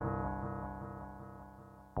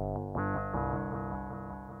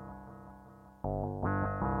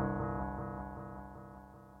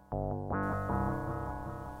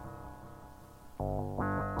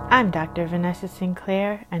I'm Dr. Vanessa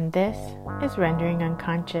Sinclair, and this is Rendering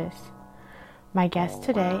Unconscious. My guest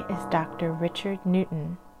today is Dr. Richard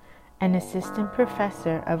Newton, an assistant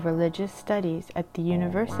professor of religious studies at the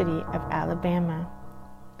University of Alabama.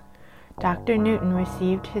 Dr. Newton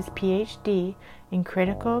received his PhD in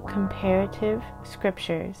critical comparative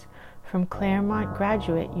scriptures from Claremont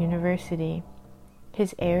Graduate University.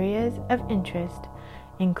 His areas of interest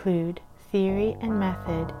include theory and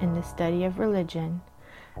method in the study of religion,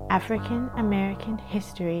 African American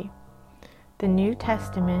history, the New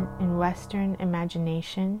Testament in Western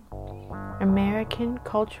imagination, American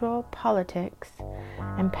cultural politics,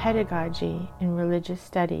 and pedagogy in religious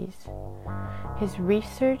studies. His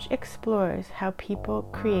research explores how people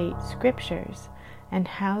create scriptures and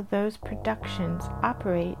how those productions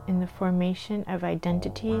operate in the formation of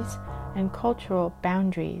identities and cultural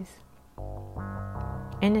boundaries.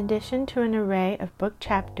 In addition to an array of book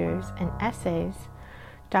chapters and essays,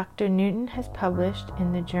 Dr. Newton has published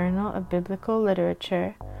in the Journal of Biblical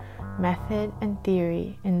Literature, Method and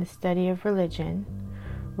Theory in the Study of Religion,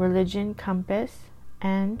 Religion Compass,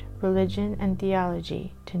 and Religion and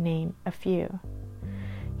Theology, to name a few.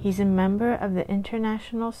 He's a member of the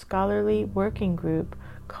international scholarly working group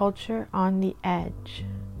Culture on the Edge.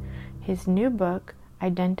 His new book,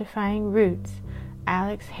 Identifying Roots,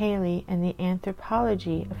 Alex Haley and the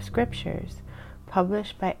Anthropology of Scriptures,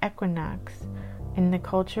 published by Equinox in the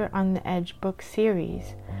Culture on the Edge book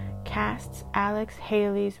series, casts Alex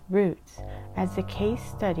Haley's roots as a case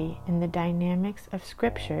study in the dynamics of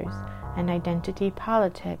scriptures and identity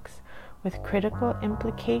politics, with critical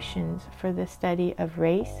implications for the study of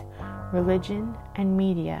race, religion, and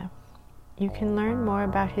media. You can learn more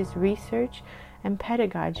about his research and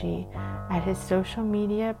pedagogy at his social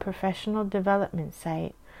media professional development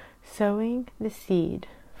site, Sowing the Seed: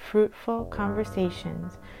 Fruitful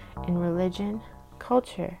Conversations in Religion,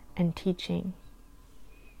 Culture, and Teaching.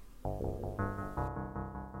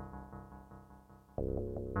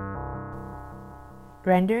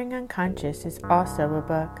 Rendering Unconscious is also a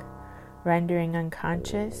book. Rendering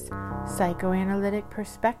Unconscious: Psychoanalytic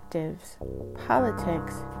Perspectives,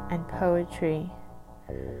 Politics, and Poetry.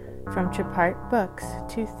 From Trapart Books,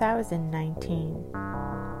 2019.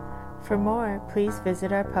 For more, please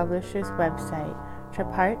visit our publisher's website,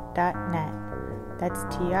 trapart.net. That's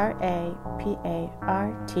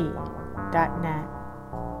TRAPART.net.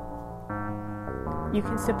 You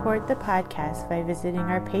can support the podcast by visiting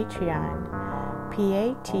our Patreon,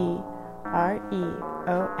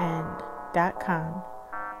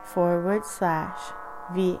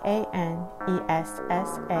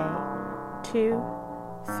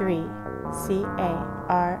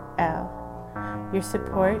 Your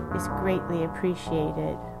support is greatly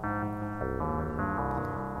appreciated.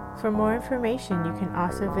 For more information, you can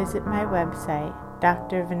also visit my website,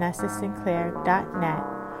 drvanessasinclair.net,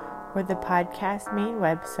 or the podcast main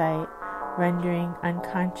website,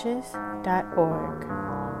 renderingunconscious.org.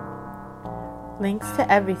 Links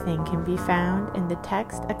to everything can be found in the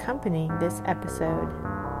text accompanying this episode.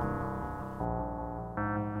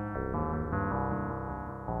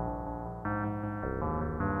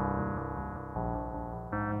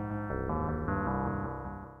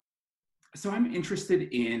 So I'm interested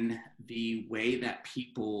in the way that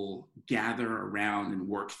people gather around and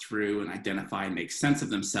work through and identify and make sense of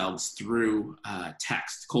themselves through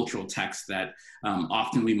text, cultural text that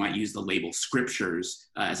often we might use the label scriptures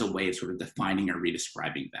as a way of sort of defining or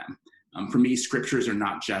redescribing them. For me, scriptures are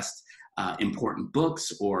not just important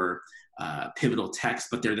books or pivotal texts,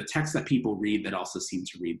 but they're the texts that people read that also seem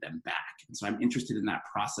to read them back. And so I'm interested in that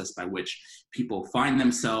process by which people find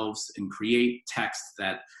themselves and create texts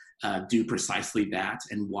that do precisely that,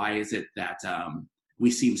 and why is it that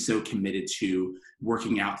we seem so committed to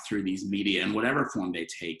working out through these media in whatever form they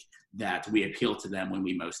take, that we appeal to them when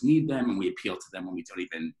we most need them, and we appeal to them when we don't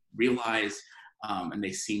even realize, and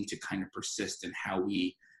they seem to kind of persist in how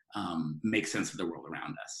we make sense of the world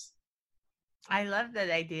around us. I love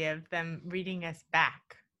that idea of them reading us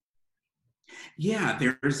back. Yeah,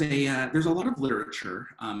 there's a lot of literature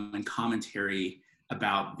and commentary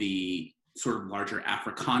about the sort of larger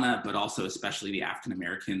Africana, but also especially the African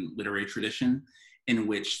American literary tradition, in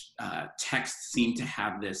which texts seem to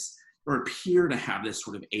have this, or appear to have this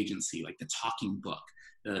sort of agency, like the talking book,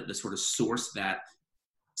 the sort of source that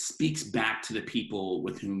speaks back to the people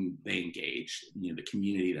with whom they engage, the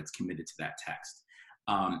community that's committed to that text.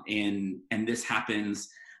 And this happens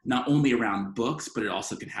not only around books, but it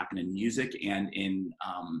also can happen in music and in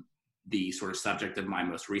the sort of subject of my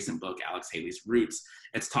most recent book, Alex Haley's Roots.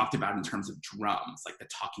 It's talked about in terms of drums, like the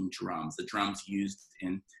talking drums, the drums used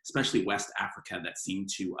in especially West Africa that seem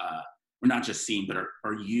to or not just seen, but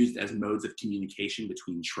are used as modes of communication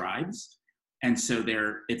between tribes. And so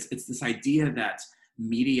it's this idea that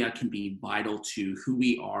media can be vital to who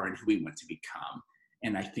we are and who we want to become.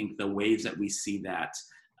 And I think the ways that we see that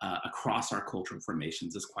across our cultural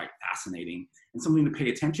formations is quite fascinating and something to pay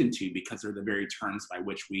attention to, because they're the very terms by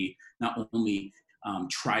which we not only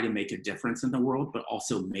try to make a difference in the world, but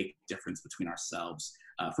also make a difference between ourselves,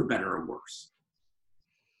 for better or worse.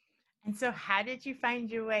 And so how did you find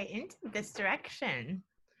your way into this direction?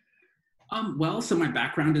 Well, so my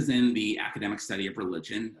background is in the academic study of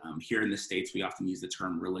religion. Here in the States, we often use the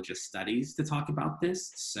term religious studies to talk about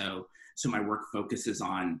this. So my work focuses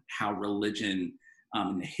on how religion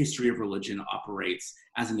and the history of religion operates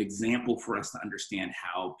as an example for us to understand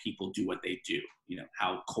how people do what they do,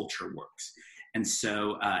 how culture works. And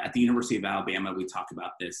so at the University of Alabama, we talk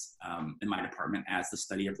about this in my department as the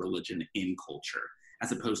study of religion in culture,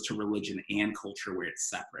 as opposed to religion and culture where it's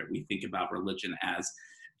separate. We think about religion as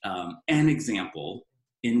an example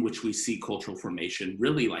in which we see cultural formation,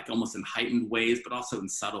 really like almost in heightened ways, but also in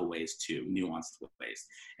subtle ways too, nuanced ways.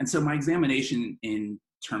 And so my examination in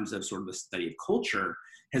terms of sort of the study of culture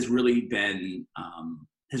has really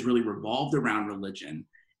revolved around religion,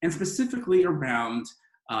 and specifically around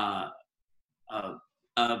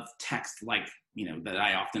of text like, that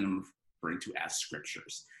I often am referring to as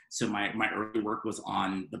scriptures. So my early work was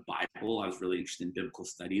on the Bible. I was really interested in biblical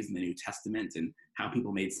studies in the New Testament and how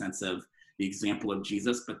people made sense of the example of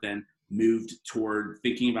Jesus, but then moved toward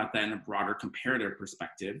thinking about that in a broader comparative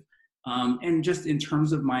perspective. And just in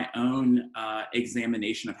terms of my own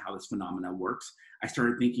examination of how this phenomena works, I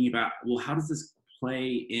started thinking about, well, how does this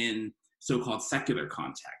play in so-called secular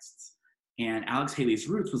contexts? And Alex Haley's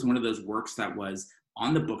Roots was one of those works that was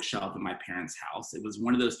on the bookshelf in my parents' house. It was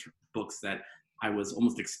one of those books that I was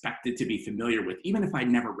almost expected to be familiar with, even if I'd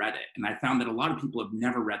never read it. And I found that a lot of people have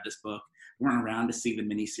never read this book, weren't around to see the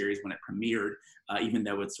miniseries when it premiered, even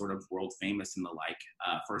though it's sort of world famous and the like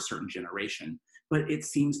for a certain generation. But it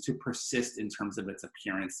seems to persist in terms of its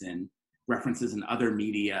appearance in references in other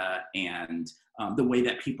media and the way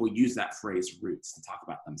that people use that phrase roots to talk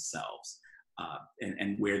about themselves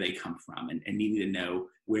and where they come from, and needing to know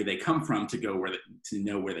where they come from to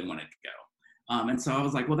know where they want to go. And so I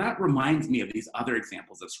was like, well, that reminds me of these other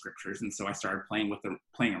examples of scriptures. And so I started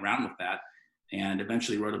playing around with that, and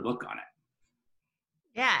eventually wrote a book on it.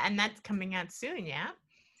 Yeah, and that's coming out soon, yeah?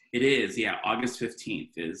 It is, yeah. August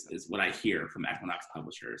 15th is what I hear from Equinox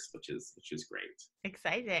Publishers, which is great.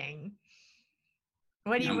 Exciting.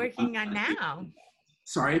 What are you working on now?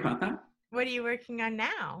 Sorry about that. What are you working on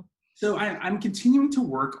now? So I'm continuing to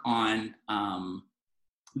work on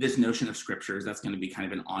this notion of scriptures. That's going to be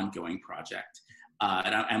kind of an ongoing project.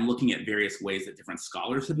 And I'm looking at various ways that different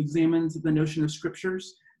scholars have examined the notion of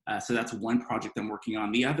scriptures. So that's one project I'm working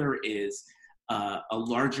on. The other is a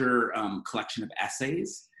larger collection of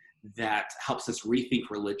essays that helps us rethink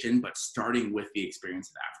religion, but starting with the experience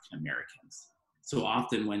of African Americans. So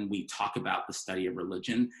often when we talk about the study of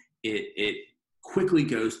religion, it quickly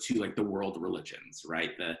goes to like the world religions,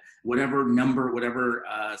 right? Whatever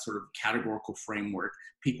sort of categorical framework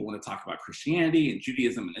people want to talk about Christianity and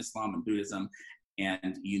Judaism and Islam and Buddhism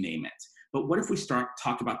and you name it. But what if we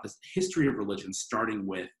talk about the history of religion, starting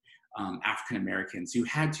with African Americans who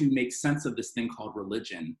had to make sense of this thing called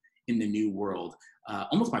religion in the New World,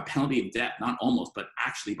 almost by penalty of death, not almost, but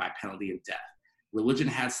actually by penalty of death. Religion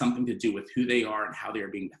has something to do with who they are and how they are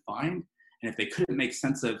being defined. And if they couldn't make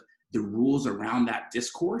sense of the rules around that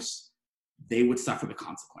discourse, they would suffer the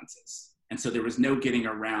consequences. And so there was no getting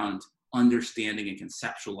around understanding and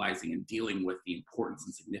conceptualizing and dealing with the importance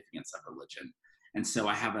and significance of religion. And so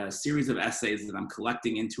I have a series of essays that I'm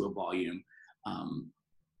collecting into a volume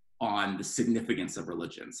on the significance of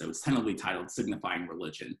religion. So it's tentatively titled Signifying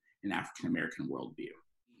Religion in African American Worldview.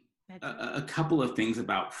 A couple of things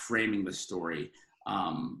about framing the story.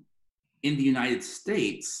 In the United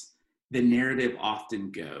States, the narrative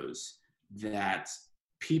often goes that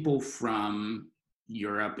people from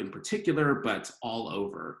Europe in particular, but all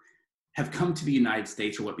over, have come to the United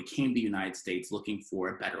States, or what became the United States, looking for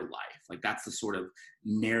a better life. Like that's the sort of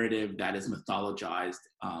narrative that is mythologized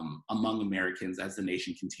among Americans as the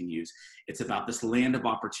nation continues. It's about this land of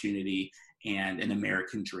opportunity and an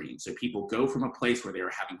American dream. So people go from a place where they are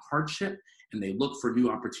having hardship and they look for new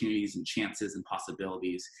opportunities and chances and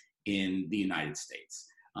possibilities in the United States.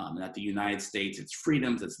 That the United States, its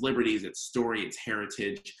freedoms, its liberties, its story, its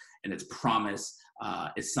heritage, and its promise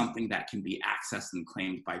is something that can be accessed and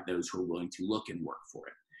claimed by those who are willing to look and work for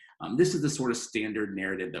it. This is the sort of standard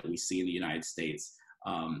narrative that we see in the United States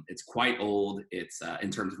It's quite old. It's in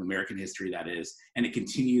terms of American history, that is, and it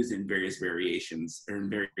continues in various variations or in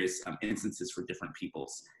various instances for different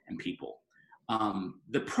peoples and people.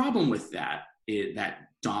 The problem with that is that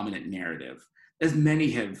dominant narrative, as many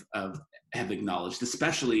have acknowledged,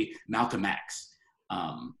 especially Malcolm X,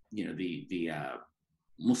 the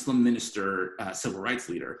Muslim minister, civil rights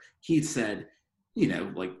leader. He said,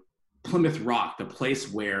 like Plymouth Rock, the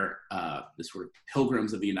place where the sort of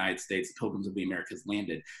pilgrims of the United States, pilgrims of the Americas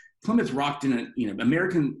landed. Plymouth Rock didn't,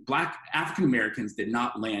 Black African Americans did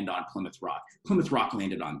not land on Plymouth Rock. Plymouth Rock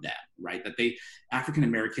landed on them, right? That African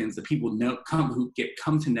Americans, the people who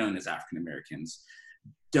come to known as African Americans,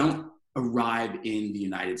 don't arrive in the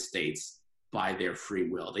United States by their free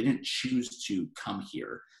will. They didn't choose to come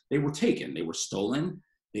here. They were taken. They were stolen.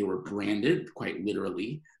 They were branded, quite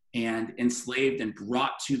literally, and enslaved and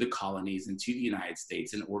brought to the colonies and to the United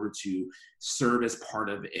States in order to serve as part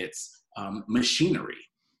of its machinery,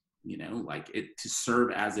 to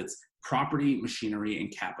serve as its property, machinery,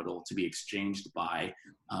 and capital to be exchanged by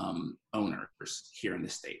owners here in the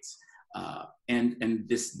States. And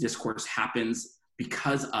this discourse happens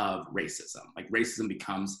because of racism. Like racism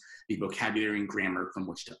becomes the vocabulary and grammar from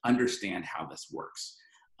which to understand how this works.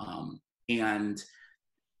 And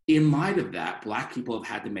in light of that, Black people have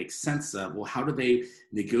had to make sense of, well, how do they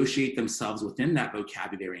negotiate themselves within that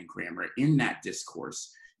vocabulary and grammar in that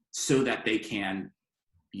discourse so that they can,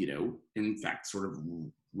 in fact, sort of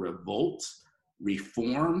revolt,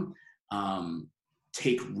 reform,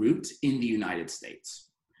 take root in the United States.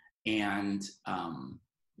 And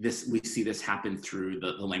we see this happen through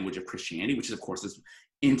the language of Christianity, which, of course, is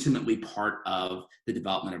intimately part of the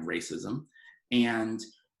development of racism. And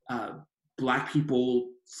Black people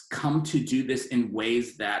come to do this in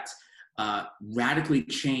ways that radically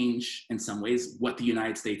change, in some ways, what the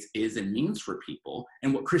United States is and means for people,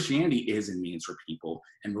 and what Christianity is and means for people,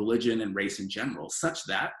 and religion and race in general, such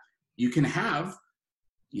that you can have,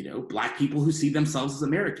 Black people who see themselves as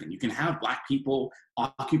American. You can have Black people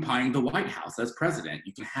occupying the White House as president.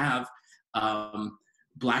 You can have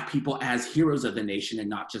Black people as heroes of the nation and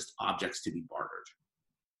not just objects to be bartered.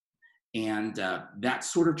 And that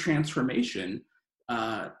sort of transformation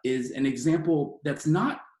is an example that's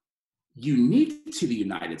not unique to the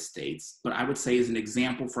United States, but I would say is an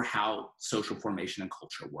example for how social formation and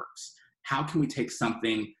culture works. How can we take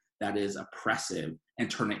something that is oppressive and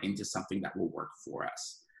turn it into something that will work for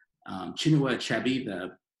us? Chinua Achebe,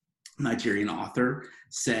 the Nigerian author,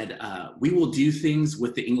 said, we will do things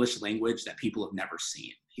with the English language that people have never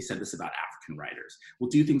seen. He said this about African writers. We'll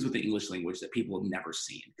do things with the English language that people have never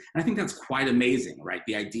seen. And I think that's quite amazing, right?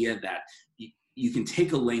 The idea that you can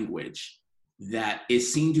take a language that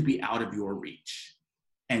is seen to be out of your reach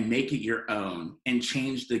and make it your own and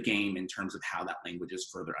change the game in terms of how that language is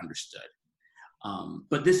further understood.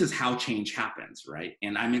 But this is how change happens, right?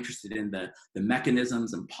 And I'm interested in the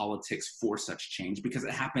mechanisms and politics for such change because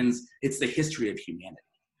it's the history of humanity,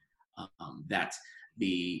 that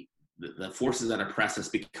the forces that oppress us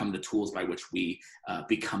become the tools by which we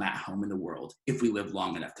become at home in the world if we live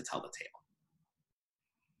long enough to tell the tale.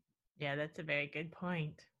 Yeah, that's a very good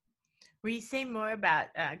point. Will you say more about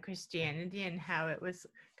Christianity and how it was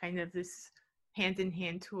kind of this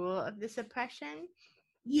hand-in-hand tool of this oppression?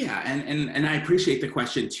 Yeah, and I appreciate the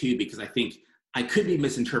question too, because I think I could be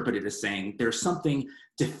misinterpreted as saying there's something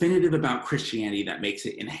definitive about Christianity that makes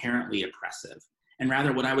it inherently oppressive. And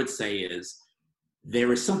rather what I would say is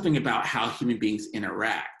there is something about how human beings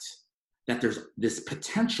interact that there's this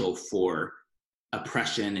potential for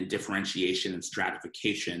oppression and differentiation and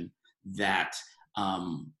stratification that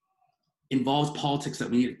involves politics that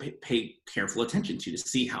we need to pay careful attention to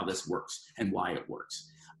see how this works and why it works.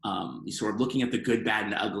 You're sort of looking at the good, bad,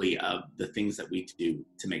 and ugly of the things that we do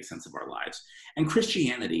to make sense of our lives. And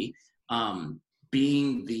Christianity,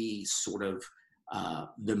 being the sort of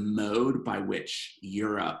the mode by which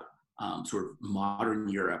Europe, sort of modern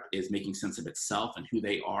Europe, is making sense of itself and who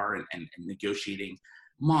they are and negotiating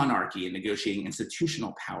monarchy and negotiating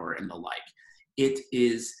institutional power and the like. It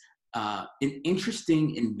is an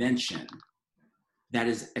interesting invention that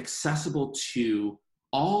is accessible to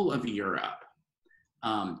all of Europe,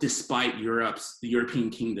 despite the European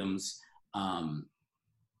kingdoms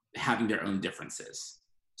having their own differences.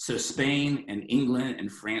 So Spain and England and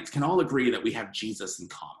France can all agree that we have Jesus in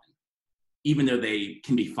common, even though they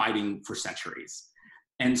can be fighting for centuries.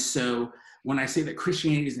 And so when I say that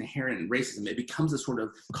Christianity is inherent in racism, it becomes a sort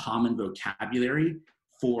of common vocabulary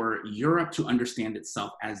for Europe to understand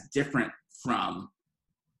itself as different from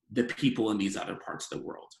the people in these other parts of the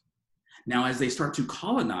world. Now, as they start to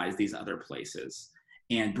colonize these other places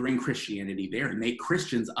and bring Christianity there and make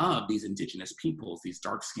Christians of these indigenous peoples, these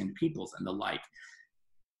dark-skinned peoples and the like,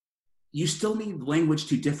 you still need language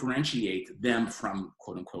to differentiate them from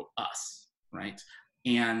quote unquote us, right?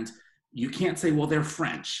 And you can't say, well, they're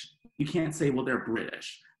French. You can't say, well, they're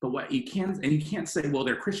British. But what you can, and you can't say, well,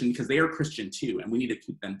 they're Christian, because they are Christian too, and we need to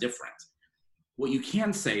keep them different. What you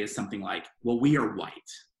can say is something like, well, we are white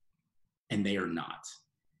and they are not.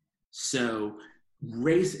 So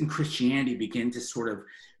race and Christianity begin to sort of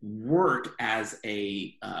work as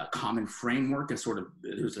a common framework, there's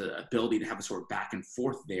an ability to have a sort of back and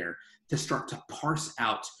forth there to start to parse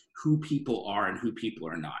out who people are and who people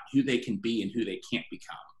are not, who they can be and who they can't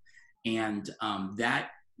become. And that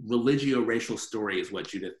religio-racial story is what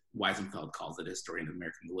Judith Weisenfeld calls it, a historian of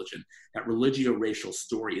American religion. That religio-racial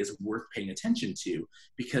story is worth paying attention to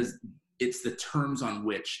because it's the terms on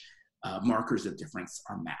which markers of difference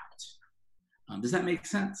are mapped. Does that make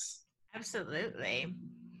sense? Absolutely.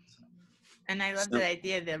 And I love the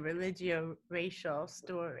idea of the religio-racial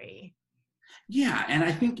story. Yeah, and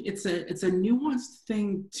I think it's a nuanced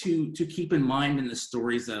thing to keep in mind in the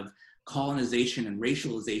stories of colonization and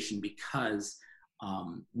racialization, because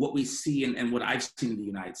what we see and what I've seen in the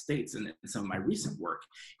United States and in some of my recent work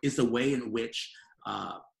is the way in which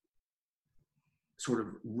sort of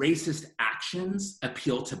racist actions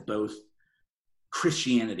appeal to both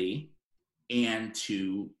Christianity and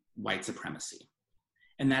to white supremacy.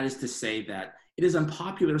 And that is to say that it is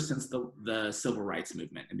unpopular since the civil rights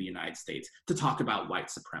movement in the United States to talk about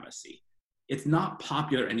white supremacy. It's not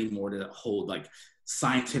popular anymore to hold like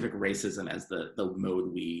scientific racism as the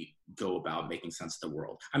mode we go about making sense of the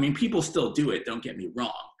world. I mean, people still do it, don't get me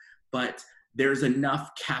wrong, but there's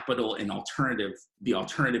enough capital in the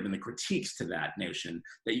alternative and the critiques to that notion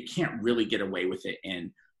that you can't really get away with it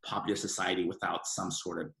in popular society without some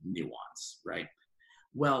sort of nuance, right?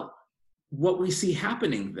 Well, what we see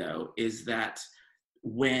happening though is that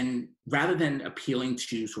when, rather than appealing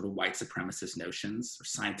to sort of white supremacist notions or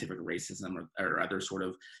scientific racism or other sort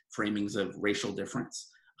of framings of racial difference,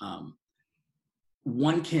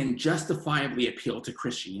 one can justifiably appeal to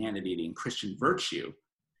Christianity and Christian virtue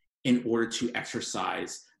in order to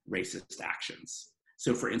exercise racist actions.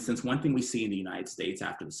 So for instance, one thing we see in the United States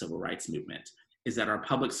after the civil rights movement is that our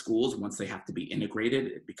public schools, once they have to be integrated,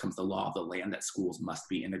 it becomes the law of the land that schools must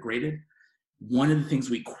be integrated. One of the things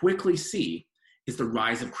we quickly see is the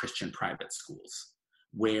rise of Christian private schools,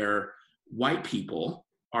 where white people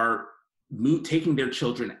are taking their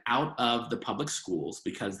children out of the public schools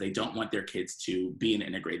because they don't want their kids to be in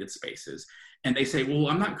integrated spaces. And they say, well,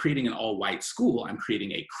 I'm not creating an all-white school, I'm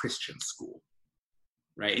creating a Christian school,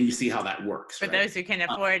 right? And you see how that works. For those who can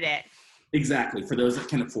afford it. Exactly, for those that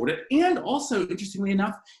can afford it. And also, interestingly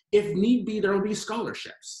enough, if need be, there will be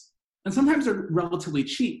scholarships. And sometimes they're relatively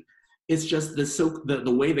cheap. It's just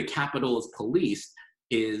the way the capital is policed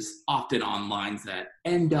is often on lines that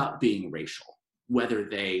end up being racial, whether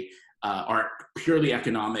they are purely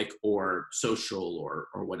economic or social or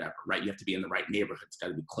whatever, right? You have to be in the right neighborhood. It's got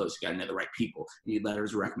to be close. You got to know the right people. You need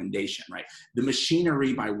letters of recommendation, right? The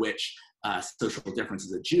machinery by which social difference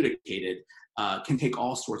is adjudicated can take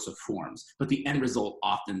all sorts of forms, but the end result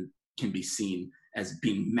often can be seen as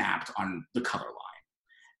being mapped on the color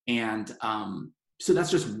line. And so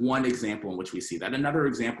that's just one example in which we see that. Another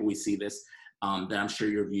example we see this that I'm sure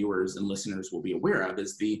your viewers and listeners will be aware of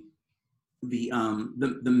is the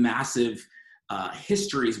massive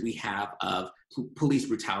histories we have of police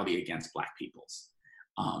brutality against Black peoples.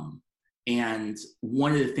 And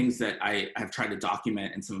one of the things that I've tried to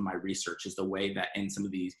document in some of my research is the way that in some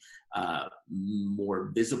of these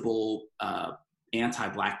more visible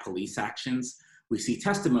anti-Black police actions, we see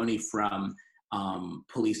testimony from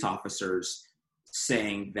police officers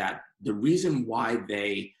saying that the reason why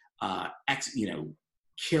they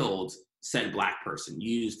killed said Black person,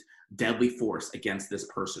 used deadly force against this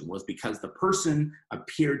person, was because the person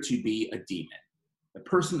appeared to be a demon. The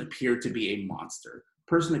person appeared to be a monster.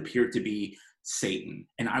 The person appeared to be Satan,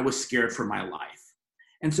 and I was scared for my life.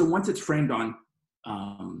 And so once it's framed on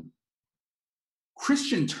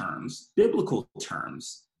Christian terms, biblical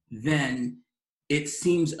terms, then it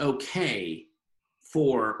seems okay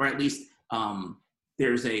for, or at least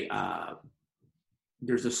there's a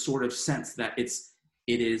sort of sense that it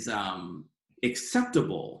is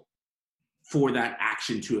acceptable for that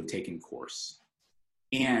action to have taken course,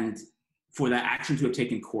 and for that action to have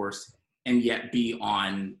taken course and yet be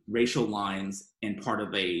on racial lines and part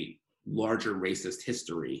of a larger racist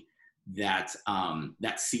history that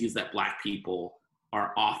sees that Black people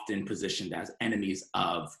are often positioned as enemies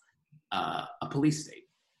of a police state,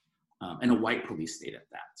 and a white police state at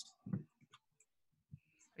that.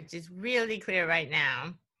 which is really clear right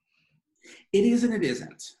now. It is and it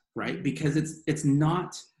isn't, right? Because it's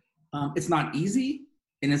not easy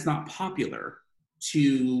and it's not popular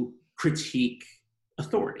to critique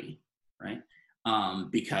authority, right?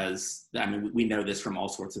 Because I mean, we know this from all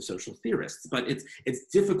sorts of social theorists, but it's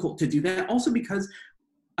difficult to do that also because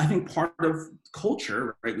I think part of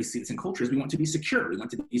culture, right? We see this in culture, is we want to be secure, we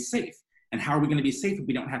want to be safe. And how are we going to be safe if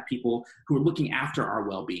we don't have people who are looking after our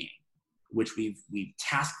well-being, which we've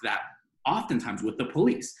tasked that oftentimes with the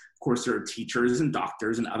police. Of course, there are teachers and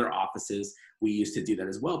doctors and other offices we use to do that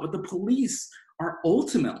as well. But the police are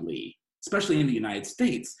ultimately, especially in the United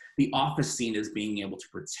States, the office seen as being able to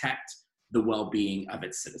protect the well-being of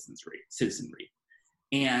its citizenry.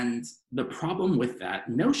 And the problem with that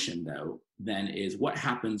notion, though, then is what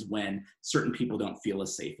happens when certain people don't feel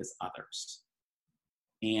as safe as others.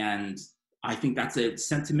 And I think that's a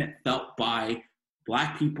sentiment felt by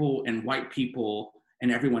Black people and white people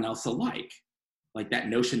and everyone else alike. Like that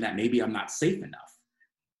notion that maybe I'm not safe enough.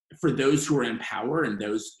 For those who are in power and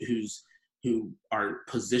those who are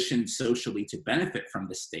positioned socially to benefit from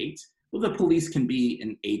the state, well, the police can be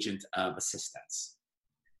an agent of assistance.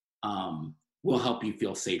 We'll help you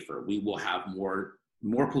feel safer. We will have more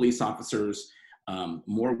police officers,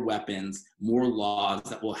 more weapons, more laws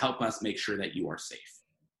that will help us make sure that you are safe.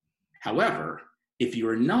 However, if you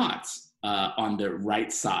are not on the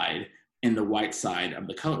right side and the white side of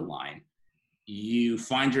the color line, you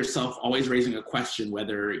find yourself always raising a question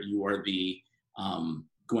whether you are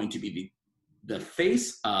going to be the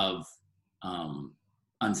face of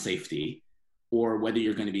unsafety, or whether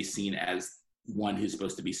you're going to be seen as one who's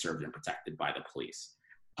supposed to be served and protected by the police.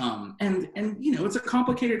 And you know, it's a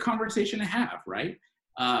complicated conversation to have, right?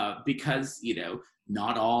 Because, you know,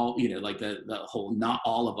 not all, you know, like the whole, not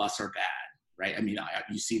all of us are bad, right? I mean,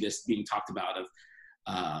 you see this being talked about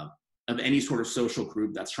of any sort of social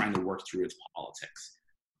group that's trying to work through its politics.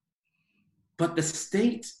 But the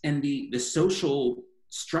state and the social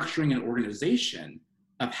structuring and organization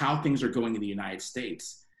of how things are going in the United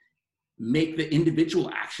States make the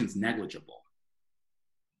individual actions negligible.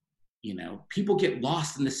 You know, people get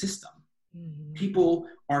lost in the system. Mm-hmm. People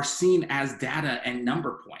are seen as data and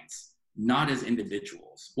number points, not as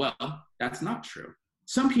individuals. Well, that's not true.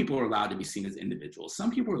 Some people are allowed to be seen as individuals.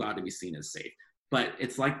 Some people are allowed to be seen as safe. But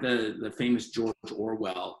it's like the famous George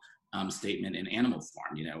Orwell statement in Animal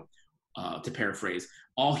Farm, you know, to paraphrase,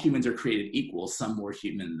 all humans are created equal, some more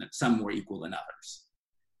equal than others.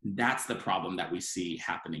 That's the problem that we see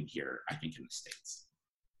happening here, I think, in the States.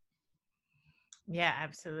 Yeah,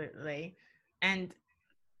 absolutely. And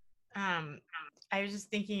I was just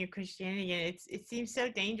thinking of Christianity, and it seems so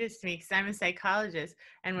dangerous to me because I'm a psychologist.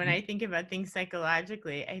 And when I think about things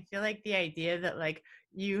psychologically, I feel like the idea that like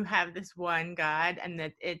you have this one God and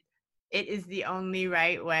that it is the only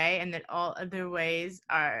right way and that all other ways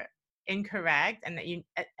are incorrect, and that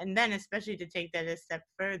and then especially to take that a step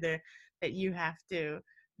further, that you have to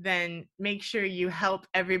then make sure you help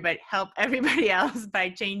everybody else by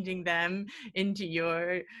changing them into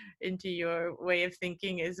your way of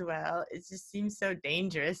thinking as well. It just seems so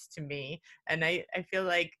dangerous to me. And I feel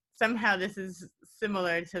like somehow this is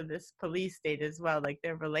similar to this police state as well, like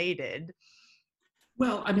they're related.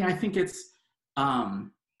 Well, I mean, I think it's,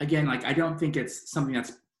 again, like, I don't think it's something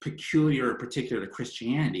that's peculiar or particular to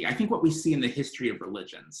Christianity. I think what we see in the history of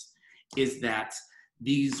religions is that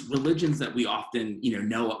these religions that we often,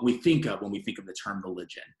 know what we think of when we think of the term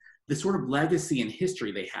religion, the sort of legacy and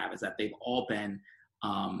history they have is that they've all been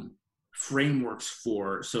great frameworks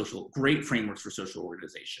for social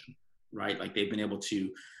organization, right? Like they've been able to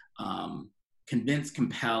convince,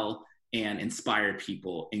 compel, and inspire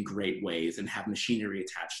people in great ways and have machinery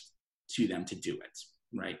attached to them to do it,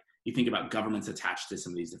 right? You think about governments attached to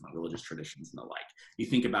some of these different religious traditions and the like. You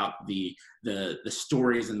think about the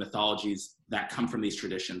stories and mythologies that come from these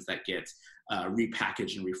traditions that get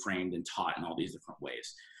repackaged and reframed and taught in all these different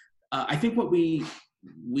ways. I think what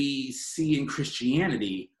we see in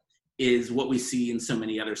Christianity is what we see in so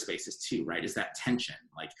many other spaces too, right? Is that tension.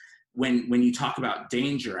 Like when you talk about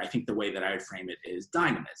danger, I think the way that I would frame it is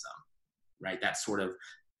dynamism, right? That sort of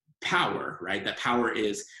power, right? That power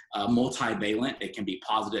is multivalent. It can be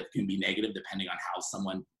positive, it can be negative, depending on how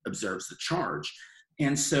someone observes the charge.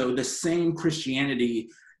 And so the same Christianity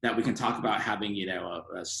that we can talk about having,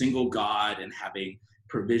 a single God and having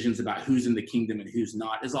provisions about who's in the kingdom and who's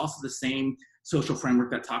not is also the same social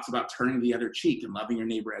framework that talks about turning the other cheek and loving your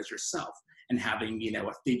neighbor as yourself and having,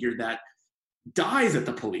 a figure that dies at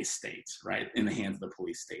the police state, right? In the hands of the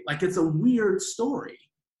police state. Like it's a weird story.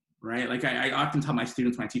 Right? Like I often tell my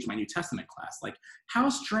students when I teach my New Testament class, like how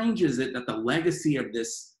strange is it that the legacy of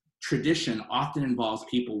this tradition often involves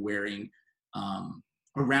people wearing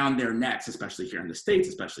around their necks, especially here in the States,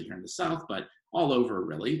 especially here in the South, but all over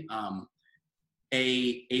really,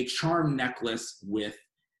 a charm necklace with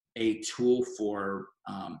a tool for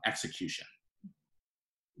execution,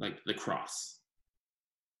 like the cross,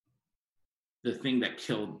 the thing that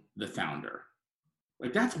killed the founder.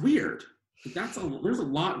 Like, that's weird. There's a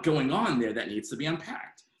lot going on there that needs to be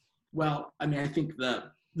unpacked. Well, I mean, I think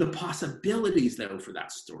the possibilities, though, for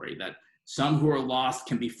that story, that some who are lost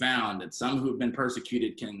can be found, and some who have been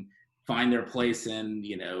persecuted can find their place in,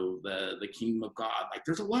 you know, the kingdom of God. Like,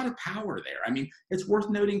 there's a lot of power there. I mean, it's worth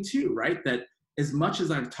noting too, right, that as much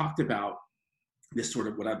as I've talked about this sort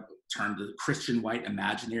of what I've termed the Christian white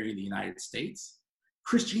imaginary in the United States,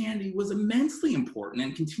 Christianity was immensely important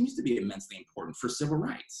and continues to be immensely important for civil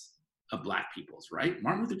rights of Black peoples, right?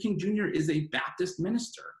 Martin Luther King Jr. is a Baptist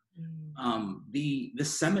minister. The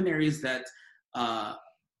seminaries that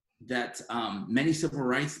many civil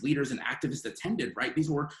rights leaders and activists attended, right? These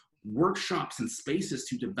were workshops and spaces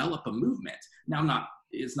to develop a movement. Now,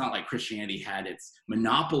 it's not like Christianity had its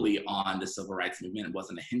monopoly on the civil rights movement. It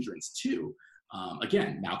wasn't a hindrance to.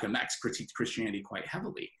 Again, Malcolm X critiqued Christianity quite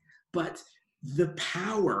heavily. But the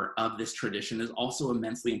power of this tradition is also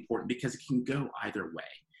immensely important because it can go either way.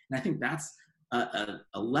 And I think that's a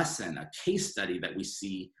lesson, a case study that we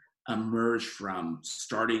see emerge from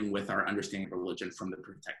starting with our understanding of religion from the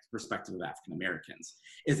perspective of African Americans,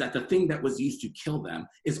 is that the thing that was used to kill them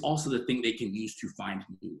is also the thing they can use to find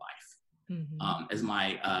new life. Mm-hmm. As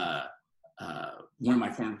one of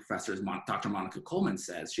my former professors, Dr. Monica Coleman,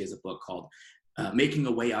 says, she has a book called Making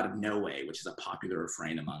a Way Out of No Way, which is a popular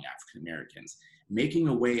refrain among African Americans. Making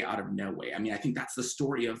a way out of no way. I mean, I think that's the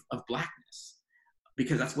story of Blackness,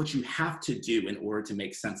 because that's what you have to do in order to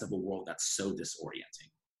make sense of a world that's so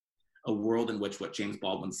disorienting. A world in which what James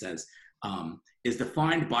Baldwin says is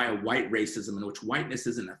defined by a white racism in which whiteness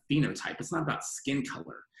isn't a phenotype. It's not about skin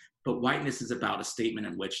color, but whiteness is about a statement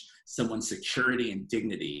in which someone's security and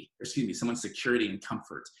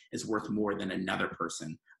comfort is worth more than another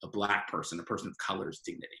person, a Black person, a person of color's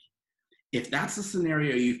dignity. If that's the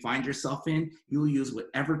scenario you find yourself in, you will use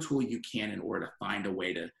whatever tool you can in order to find a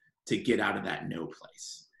way to get out of that no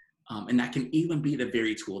place. And that can even be the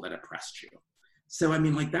very tool that oppressed you. So, I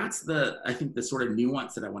mean, like, that's I think the sort of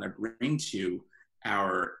nuance that I want to bring to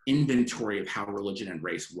our inventory of how religion and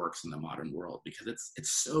race works in the modern world, because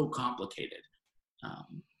it's so complicated.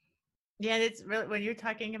 Yeah, it's really, when you're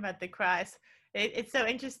talking about the cross, it's so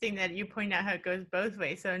interesting that you point out how it goes both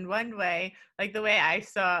ways. So in one way, like the way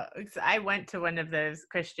I went to one of those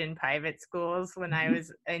Christian private schools when I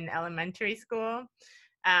was in elementary school.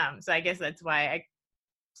 So I guess that's why I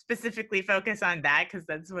specifically focus on that, because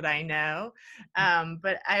that's what I know.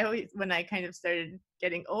 But I always, when I kind of started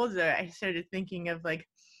getting older, I started thinking of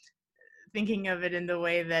it in the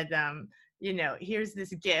way that, you know, here's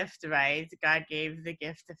this gift, right? God gave the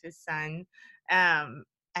gift of his son.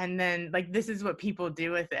 And then, like, this is what people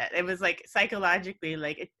do with it. It was like psychologically,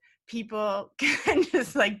 like, people can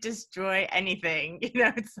just like destroy anything, you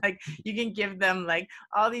know. It's like you can give them like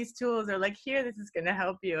all these tools, or like, here, this is going to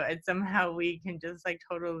help you, and somehow we can just like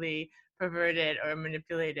totally pervert it or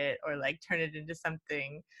manipulate it or like turn it into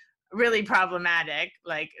something really problematic,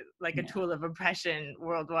 like a tool of oppression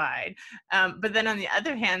worldwide. But then on the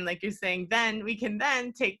other hand, like you're saying, then we can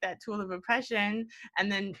then take that tool of oppression and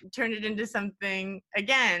then turn it into something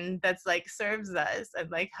again that's like serves us and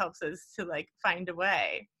like helps us to like find a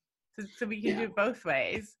way. So we can do it both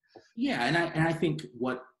ways. Yeah, and I think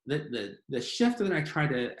what the shift that I try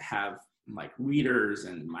to have like readers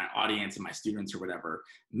and my audience and my students or whatever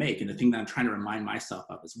make, and the thing that I'm trying to remind myself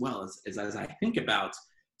of as well is as I think about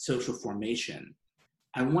social formation,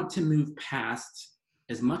 I want to move past,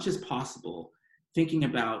 as much as possible, thinking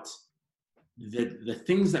about the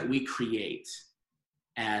things that we create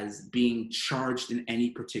as being charged in any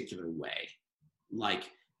particular way. Like,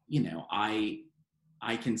 you know,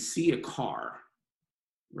 I can see a car,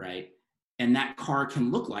 right? And that car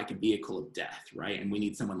can look like a vehicle of death, right? And we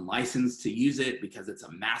need someone licensed to use it because it's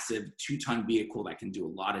a massive 2-ton vehicle that can do a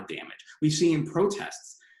lot of damage. We've seen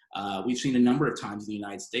protests. We've seen a number of times in the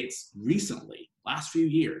United States recently, last few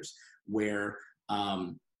years, where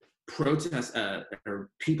protests or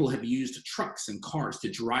people have used trucks and cars to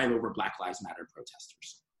drive over Black Lives Matter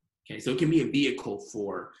protesters. Okay, so it can be a vehicle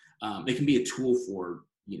for, it can be a tool for,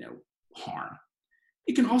 you know, harm.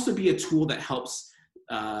 It can also be a tool that helps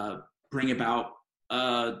bring about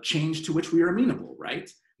change to which we are amenable, right?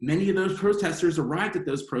 Many of those protesters arrived at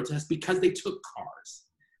those protests because they took cars,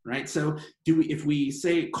 right? So if we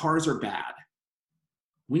say cars are bad,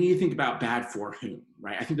 we need to think about bad for whom,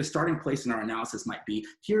 right? I think the starting place in our analysis might be,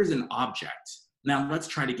 here's an object. Now let's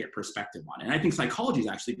try to get perspective on it. And I think psychology has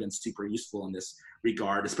actually been super useful in this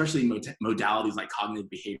regard, especially modalities like cognitive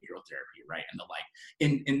behavioral therapy, right? And the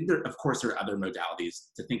like. And there, of course, there are other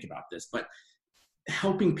modalities to think about this, but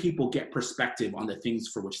helping people get perspective on the things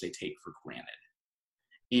for which they take for granted.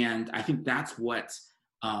 And I think that's what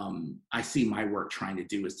I see my work trying to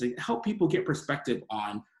do, is to help people get perspective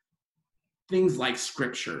on things like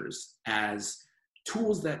scriptures as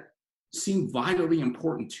tools that seem vitally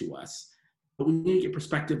important to us, but we need to get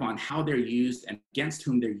perspective on how they're used and against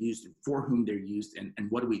whom they're used and for whom they're used, and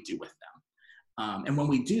what do we do with them. And when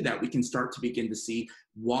we do that, we can start to begin to see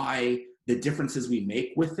why the differences we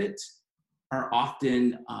make with it are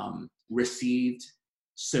often received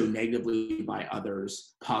so negatively by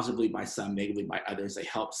others, positively by some, negatively by others. They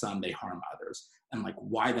help some, they harm others, and like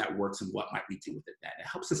why that works and what might we do with it then. It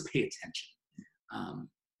helps us pay attention.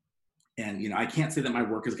 And, you know, I can't say that my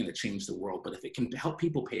work is going to change the world, but if it can help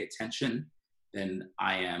people pay attention, then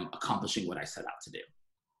I am accomplishing what I set out to do.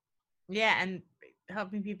 Yeah, and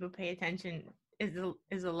helping people pay attention is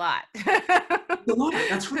a lot. It's a lot.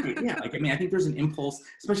 That's right. Yeah. Like, I mean, I think there's an impulse,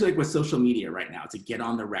 especially like with social media right now, to get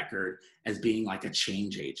on the record as being like a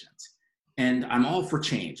change agent. And I'm all for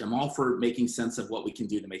change. I'm all for making sense of what we can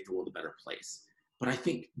do to make the world a better place. But I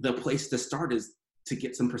think the place to start is to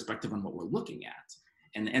get some perspective on what we're looking at.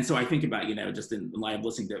 And so I think about, you know, just in light of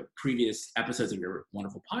listening to previous episodes of your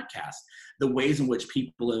wonderful podcast, the ways in which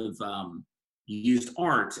people have used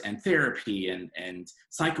art and therapy and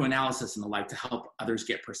psychoanalysis and the like to help others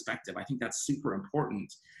get perspective. I think that's super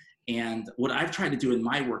important. And what I've tried to do in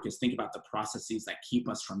my work is think about the processes that keep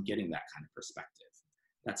us from getting that kind of perspective.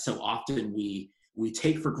 That so often we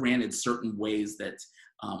take for granted certain ways that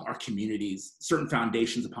our communities, certain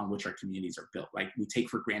foundations upon which our communities are built. Like we take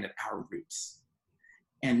for granted our roots.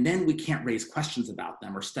 And then we can't raise questions about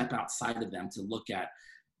them or step outside of them to look at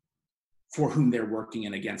for whom they're working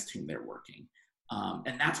and against whom they're working.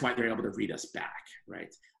 And that's why they're able to read us back,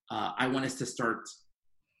 right? I want us to start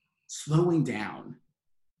slowing down,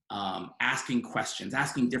 asking questions,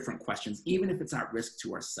 asking different questions, even if it's at risk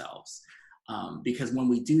to ourselves. Because when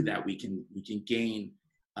we do that, we can gain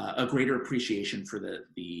a greater appreciation for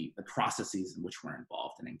the processes in which we're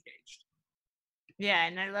involved and engaged. Yeah,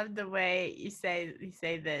 and I love the way you say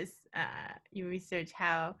this. You research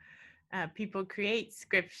how people create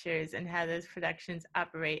scriptures and how those productions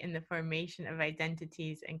operate in the formation of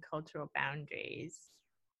identities and cultural boundaries.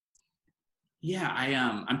 Yeah,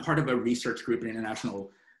 I'm part of a research group, an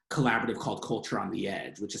international collaborative called Culture on the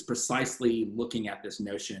Edge, which is precisely looking at this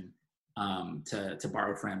notion, to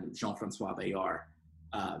borrow from Jean-Francois Bayard,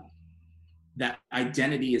 that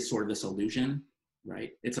identity is sort of this illusion,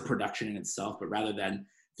 right? It's a production in itself, but rather than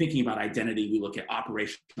thinking about identity, we look at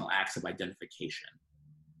operational acts of identification.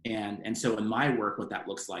 And so in my work, what that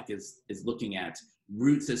looks like is looking at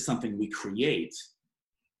roots as something we create,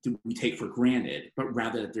 we take for granted, but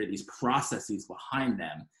rather that there are these processes behind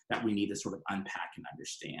them that we need to sort of unpack and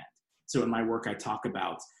understand. So in my work, I talk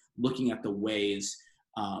about looking at the ways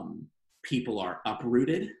people are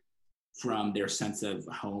uprooted from their sense of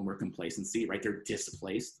home or complacency, right? They're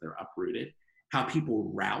displaced, they're uprooted. How people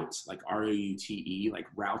route, like R-O-U-T-E, like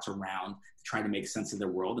route around to try to make sense of their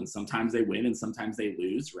world. And sometimes they win and sometimes they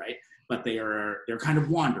lose, right? But they're kind of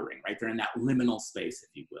wandering, right? They're in that liminal space, if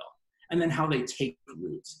you will. And then how they take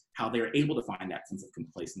roots, how they're able to find that sense of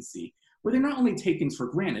complacency, where they're not only take things for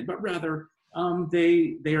granted, but rather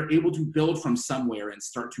they are able to build from somewhere and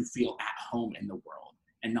start to feel at home in the world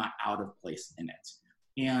and not out of place in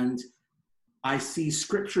it. And I see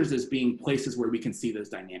scriptures as being places where we can see those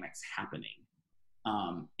dynamics happening.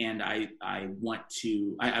 And I like to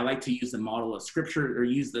use the model of scripture, or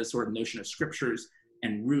use the sort of notion of scriptures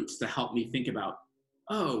and roots to help me think about,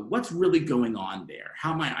 oh, what's really going on there?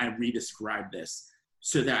 How might I redescribe this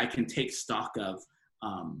so that I can take stock of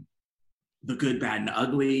the good, bad, and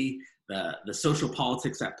ugly, the social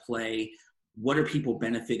politics at play? What are people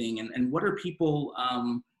benefiting, and what are people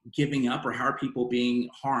giving up, or how are people being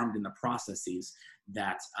harmed in the processes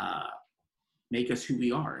that make us who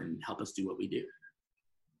we are and help us do what we do?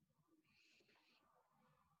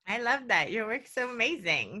 I love that. Your work's so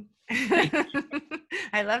amazing.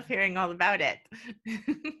 I love hearing all about it.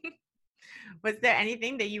 Was there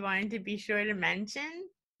anything that you wanted to be sure to mention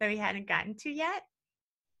that we hadn't gotten to yet?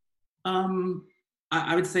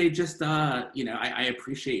 I would say just, I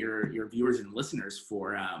appreciate your viewers and listeners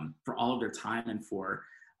for all of their time and for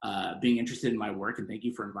being interested in my work. And thank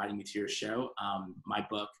you for inviting me to your show. My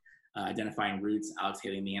book, Identifying Roots, Alex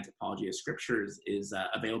Haley and the Anthropology of Scriptures, is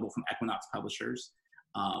available from Equinox Publishers.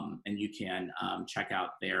 And you can check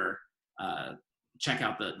out the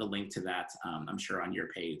link to that, I'm sure, on your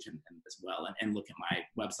page and as well, and look at my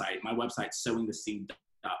website. My website's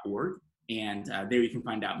sowingtheseed.org, and there you can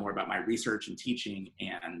find out more about my research and teaching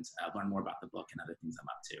and learn more about the book and other things I'm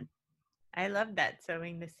up to. I love that,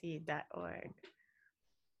 sowingtheseed.org.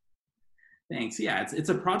 Thanks. Yeah, it's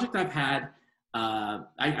a project I've had.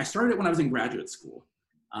 I started it when I was in graduate school.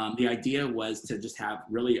 The idea was to just have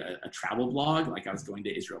really a travel blog. Like I was going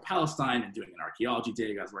to Israel, Palestine, and doing an archaeology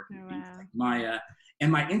dig. I was working with Yucatec Maya. And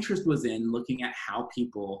my interest was in looking at how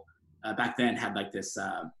people back then had like this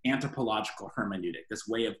anthropological hermeneutic, this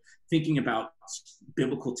way of thinking about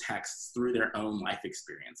biblical texts through their own life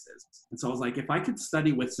experiences. And so I was like, if I could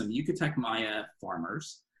study with some Yucatec Maya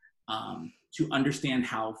farmers to understand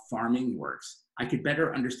how farming works, I could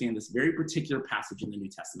better understand this very particular passage in the New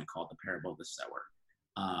Testament called the parable of the sower.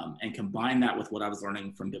 And combine that with what I was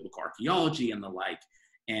learning from biblical archaeology and the like.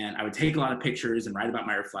 And I would take a lot of pictures and write about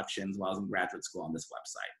my reflections while I was in graduate school on this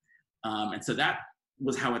website. And so that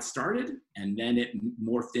was how it started. And then it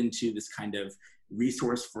morphed into this kind of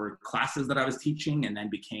resource for classes that I was teaching, and then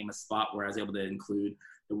became a spot where I was able to include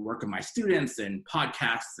the work of my students and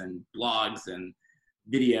podcasts and blogs and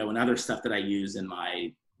video and other stuff that I use in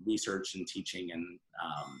my research and teaching and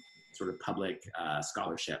sort of public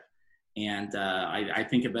scholarship. And I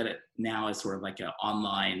think about it now as sort of like an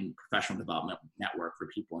online professional development network for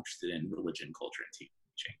people interested in religion, culture, and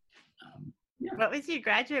teaching. Yeah. What was your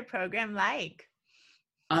graduate program like?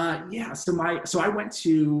 So I went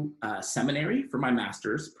to seminary for my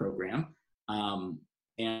master's program,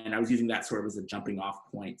 and I was using that sort of as a jumping off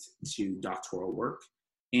point to doctoral work.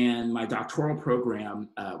 And my doctoral program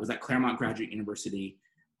was at Claremont Graduate University.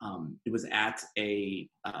 It was at a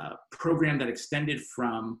program that extended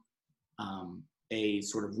from a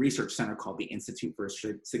sort of research center called the Institute for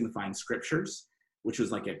Signifying Scriptures, which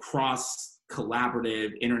was like a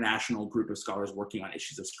cross-collaborative international group of scholars working on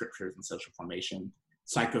issues of scriptures and social formation,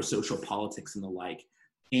 psychosocial politics, and the like.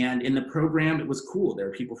 And in the program, it was cool. There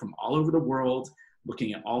were people from all over the world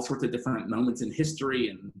looking at all sorts of different moments in history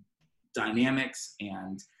and dynamics.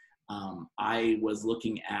 And I was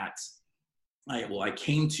looking at, I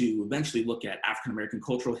came to eventually look at African-American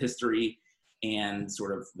cultural history and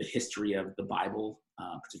sort of the history of the Bible,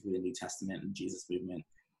 particularly the New Testament and Jesus movement.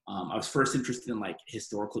 I was first interested in like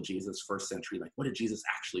historical Jesus, first century, like what did Jesus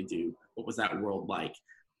actually do? What was that world like?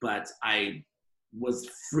 But I was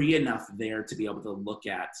free enough there to be able to look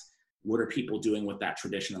at what are people doing with that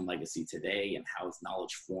tradition and legacy today, and how is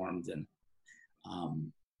knowledge formed, and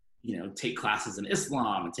take classes in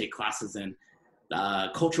Islam and take classes in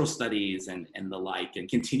cultural studies and the like, and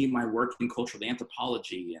continue my work in cultural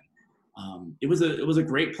anthropology. And it was a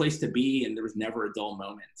great place to be, and there was never a dull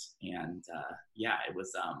moment. And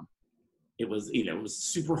it was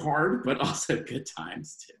super hard, but also good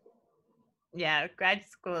times too. Yeah, grad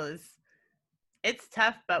school it's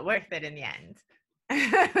tough, but worth it in the end.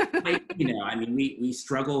 We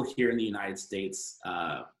struggle here in the United States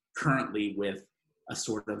currently with a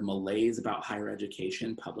sort of malaise about higher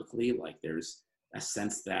education publicly. Like there's a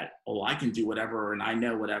sense that, I can do whatever and I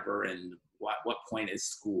know whatever, and what point is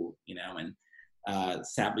school, and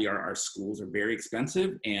sadly our schools are very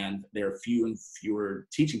expensive, and there are few and fewer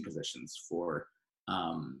teaching positions for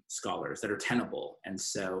scholars that are tenable. And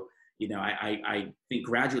so I think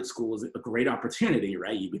graduate school is a great opportunity,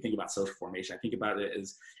 right? You think about social formation. I think about it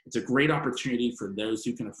as it's a great opportunity for those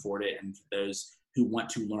who can afford it, and for those who want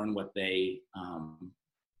to learn what they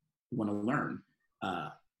want to learn.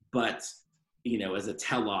 But as a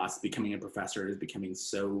telos, becoming a professor is becoming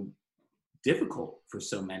so difficult for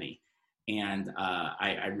so many. And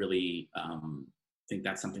I really think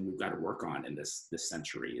that's something we've got to work on in this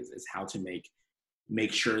century is how to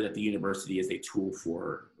make sure that the university is a tool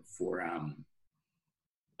for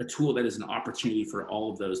a tool that is an opportunity for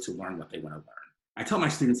all of those to learn what they want to learn. I tell my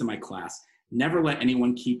students in my class, never let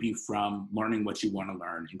anyone keep you from learning what you want to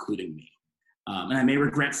learn, including me. And I may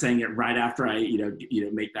regret saying it right after I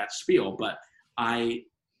make that spiel, but I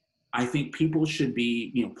think people should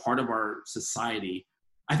be part of our society.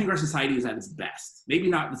 I think our society is at its best. Maybe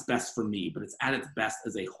not its best for me, but it's at its best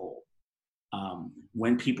as a whole.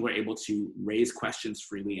 When people are able to raise questions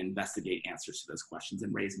freely, investigate answers to those questions,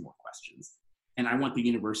 and raise more questions. And I want the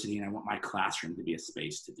university and I want my classroom to be a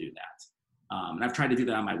space to do that. And I've tried to do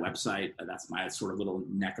that on my website. That's my sort of little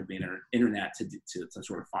neck of the internet to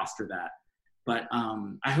sort of foster that. But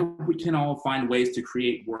I hope we can all find ways to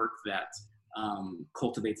create work that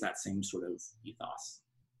cultivates that same sort of ethos.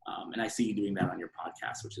 And I see you doing that on your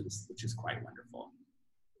podcast, which is quite wonderful.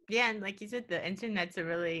 Yeah, and like you said, the internet's a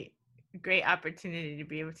really a great opportunity to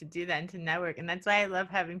be able to do that and to network. And that's why I love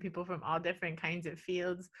having people from all different kinds of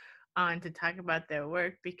fields on to talk about their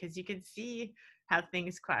work, because you can see how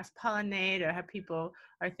things cross-pollinate, or how people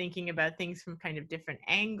are thinking about things from kind of different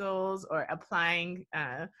angles, or applying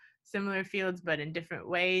similar fields but in different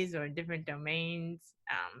ways or in different domains.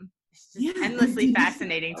 It's just endlessly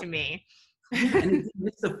fascinating to me. Yeah, and it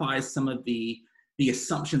mystifies some of the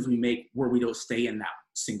assumptions we make where we don't stay in that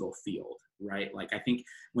single field, right? Like, I think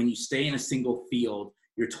when you stay in a single field,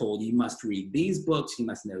 you're told you must read these books, you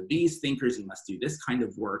must know these thinkers, you must do this kind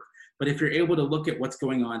of work. But if you're able to look at what's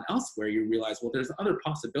going on elsewhere, you realize, well, there's other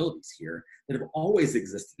possibilities here that have always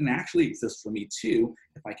existed and actually exist for me too,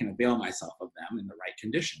 if I can avail myself of them in the right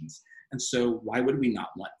conditions. And so why would we not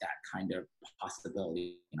want that kind of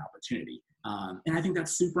possibility and opportunity? And I think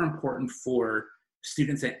that's super important for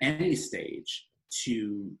students at any stage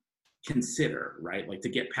to consider, right? Like, to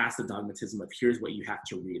get past the dogmatism of here's what you have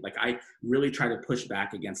to read. Like, I really try to push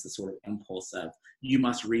back against the sort of impulse of you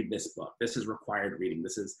must read this book. This is required reading.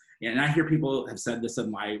 This is, and I hear people have said this of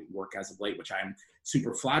my work as of late, which I'm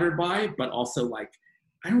super flattered by, but also, like,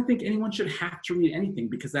 I don't think anyone should have to read anything,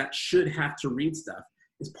 because that should have to read stuff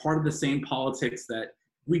is part of the same politics that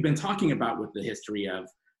we've been talking about with the history of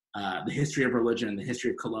religion and the history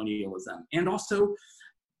of colonialism. And also,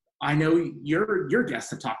 I know your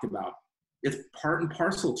guests have talked about, it's part and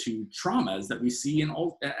parcel to traumas that we see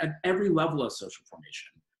at every level of social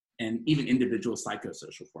formation, and even individual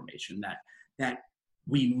psychosocial formation, that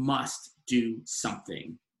we must do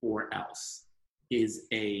something or else it's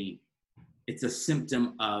a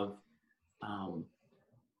symptom of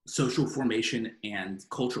social formation and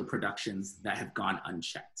cultural productions that have gone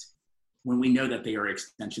unchecked, when we know that they are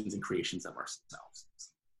extensions and creations of ourselves.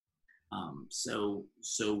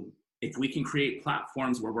 So if we can create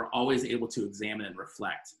platforms where we're always able to examine and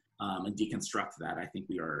reflect and deconstruct that, I think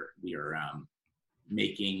we are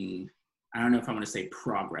making, I don't know if I want to say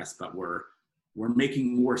progress, but we're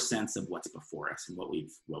making more sense of what's before us and what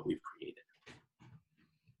we've created.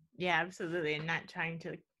 Yeah, absolutely. And not trying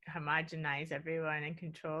to homogenize everyone and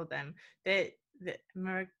control them. That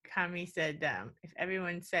Murakami said, if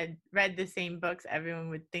everyone read the same books, everyone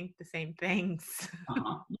would think the same things.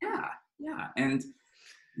 Yeah. And,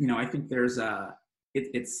 I think there's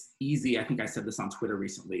it's easy. I think I said this on Twitter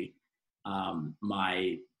recently.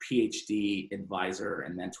 My PhD advisor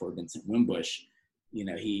and mentor, Vincent Wimbush,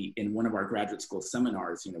 he, in one of our graduate school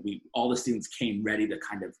seminars, all the students came ready to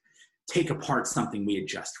kind of take apart something we had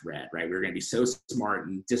just read, right? We were going to be so smart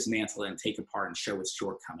and dismantle it and take apart and show its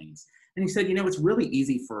shortcomings. And he said, it's really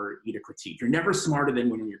easy for you to critique. You're never smarter than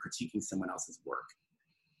when you're critiquing someone else's work.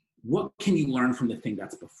 What can you learn from the thing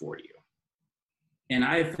that's before you? And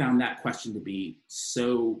I have found that question to be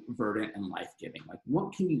so verdant and life-giving. Like,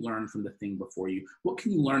 what can you learn from the thing before you? What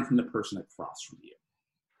can you learn from the person across from you?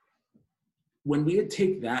 When we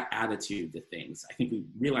take that attitude to things, I think we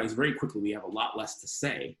realize very quickly we have a lot less to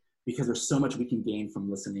say, because there's so much we can gain from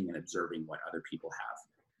listening and observing what other people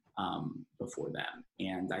have before them.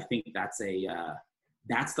 And I think that's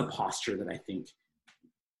the posture that I think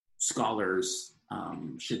scholars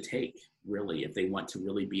should take, really, if they want to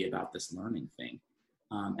really be about this learning thing.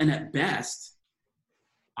 And at best,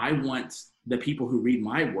 I want the people who read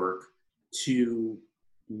my work to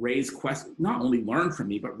raise questions, not only learn from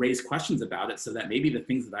me, but raise questions about it, so that maybe the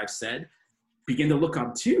things that I've said begin to look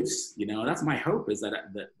obtuse. That's my hope, is that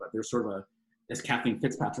there's sort of as Kathleen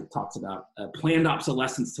Fitzpatrick talks about, a planned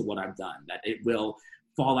obsolescence to what I've done, that it will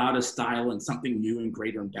fall out of style and something new and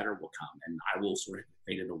greater and better will come, and I will sort of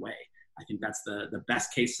fade it away. I think that's the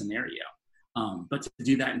best case scenario. But to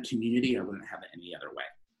do that in community, I wouldn't have it any other way.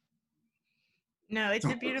 No, it's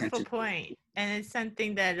a beautiful point. And it's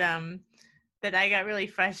something that that I got really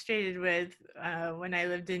frustrated with when I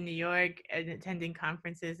lived in New York and attending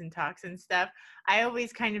conferences and talks and stuff. I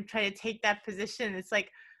always kind of try to take that position. It's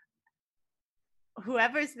like,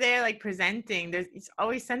 whoever's there, like, presenting, it's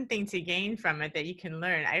always something to gain from it that you can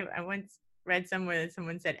learn. I once read somewhere that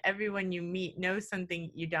someone said, everyone you meet knows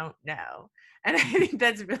something you don't know. And I think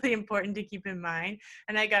that's really important to keep in mind.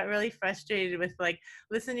 And I got really frustrated with, like,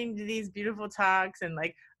 listening to these beautiful talks, and,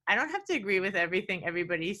 like, I don't have to agree with everything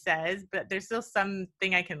everybody says, but there's still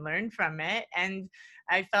something I can learn from it. And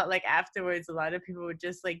I felt like afterwards, a lot of people would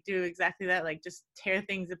just, like, do exactly that, like, just tear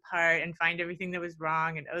things apart and find everything that was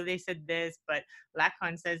wrong. And, oh, they said this, but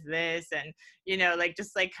Lacan says this. And, like,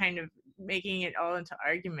 just, like, kind of making it all into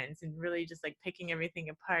arguments, and really just, like, picking everything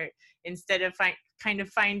apart, instead of kind of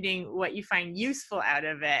finding what you find useful out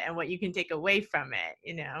of it and what you can take away from it,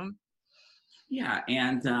 Yeah.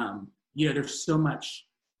 And, there's so much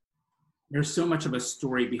there's so much of a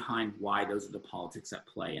story behind why those are the politics at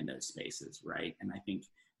play in those spaces, right? And I think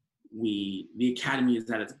the academy is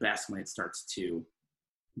at its best when it starts to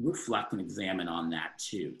reflect and examine on that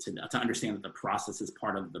too, to understand that the process is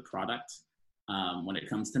part of the product when it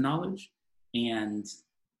comes to knowledge. And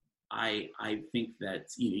I think that,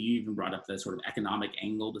 you even brought up the sort of economic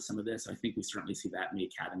angle to some of this. I think we certainly see that in the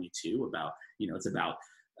academy too, about, it's about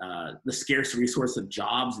the scarce resource of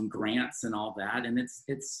jobs and grants and all that. And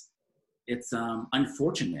it's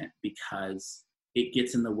unfortunate because it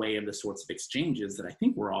gets in the way of the sorts of exchanges that I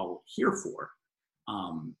think we're all here for.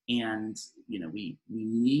 And, we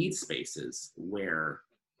need spaces where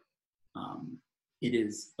it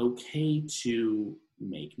is okay to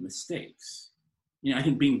make mistakes. I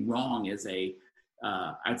think being wrong is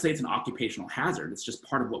I'd say it's an occupational hazard. It's just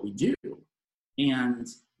part of what we do. And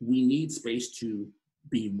we need space to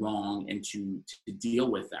be wrong and to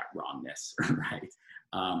deal with that wrongness,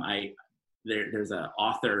 right? There's an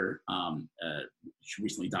author, she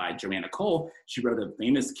recently died, Joanna Cole. She wrote a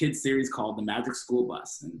famous kids series called The Magic School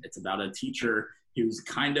Bus. And it's about a teacher who's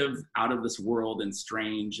kind of out of this world and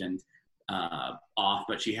strange and off,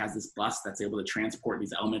 but she has this bus that's able to transport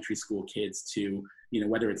these elementary school kids to,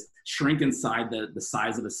 whether it's shrink inside the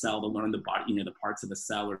size of a cell to learn the body, the parts of a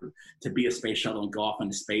cell, or to be a space shuttle and go off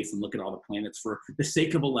into space and look at all the planets for the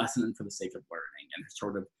sake of a lesson and for the sake of learning. And her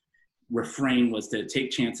sort of refrain was to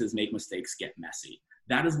take chances, make mistakes, get messy.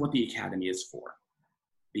 That is what the academy is for.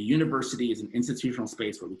 The university is an institutional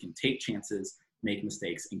space where we can take chances, make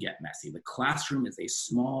mistakes, and get messy. The classroom is a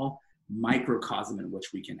small microcosm in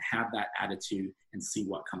which we can have that attitude and see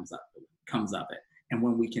what comes of it. And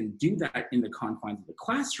when we can do that in the confines of the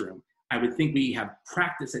classroom, I would think we have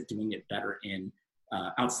practice at doing it better in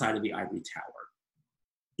outside of the ivory tower.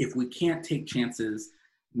 If we can't take chances,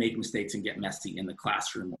 make mistakes, and get messy in the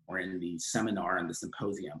classroom or in the seminar and the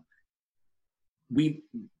symposium, we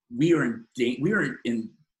are in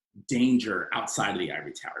danger outside of the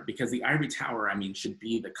ivory tower, because the ivory tower, should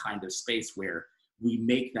be the kind of space where we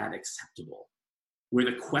make that acceptable, where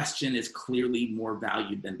the question is clearly more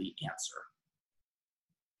valued than the answer.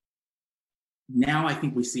 Now I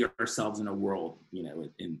think we see ourselves in a world,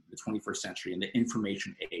 in the 21st century, in the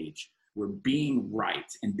information age, where being right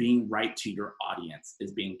and being right to your audience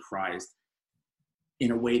is being prized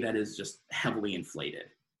in a way that is just heavily inflated.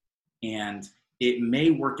 And it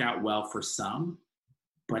may work out well for some,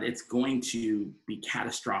 but it's going to be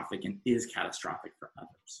catastrophic and is catastrophic for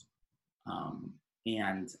others.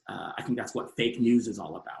 I think that's what fake news is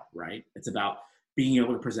all about, right? It's about being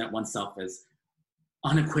able to present oneself as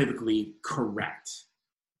unequivocally correct.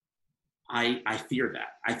 I fear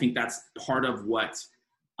that. I think that's part of what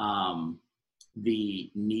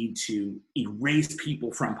the need to erase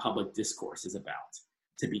people from public discourse is about,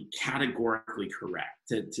 to be categorically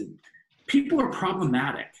correct. People are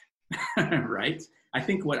problematic, right? I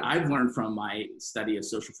think what I've learned from my study of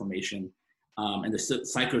social formation and the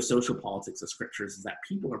psychosocial politics of scriptures is that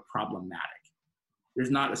people are problematic.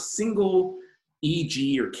 There's not a single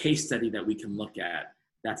EG or case study that we can look at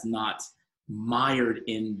that's not mired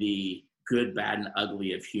in the good, bad, and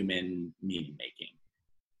ugly of human meaning making.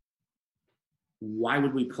 Why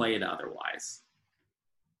would we play it otherwise?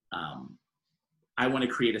 I want to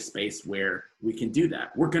create a space where we can do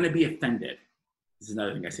that. We're going to be offended. This is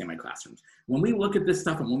another thing I say in my classrooms. When we look at this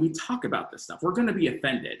stuff and when we talk about this stuff, we're going to be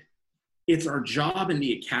offended. It's our job in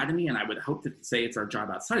the academy, and I would hope to say it's our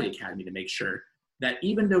job outside of the academy, to make sure that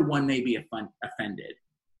even though one may be offended,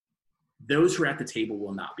 those who are at the table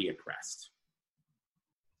will not be oppressed.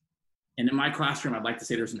 And in my classroom, I'd like to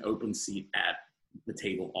say there's an open seat at the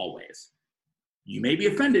table always. You may be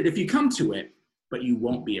offended if you come to it, but you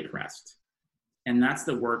won't be oppressed. And that's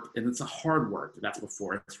the work, and it's a hard work that's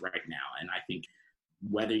before us right now. And I think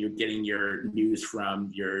whether you're getting your news from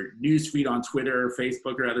your news feed on Twitter,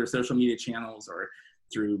 Facebook, or other social media channels, or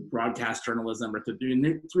through broadcast journalism, or through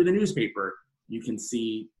the newspaper, you can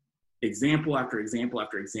see example after example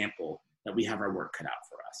after example that we have our work cut out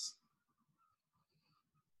for us.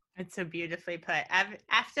 It's so beautifully put.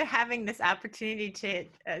 After having this opportunity to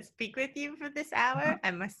speak with you for this hour,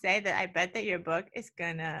 I must say that I bet that your book is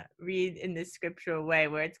going to read in this scriptural way,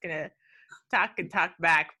 where it's going to talk and talk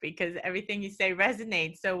back, because everything you say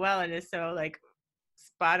resonates so well and is so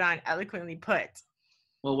spot on, eloquently put.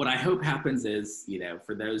 Well, what I hope happens is,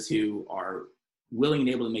 for those who are willing and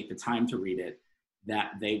able to make the time to read it,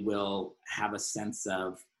 that they will have a sense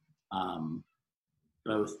of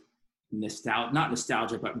both not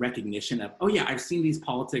nostalgia, but recognition of, oh yeah, I've seen these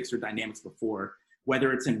politics or dynamics before,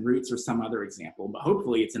 whether it's in Roots or some other example, but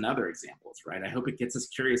hopefully it's in other examples, right? I hope it gets us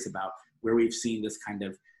curious about where we've seen this kind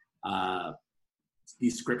of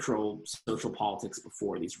these scriptural social politics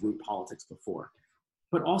before, these root politics before,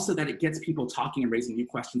 but also that it gets people talking and raising new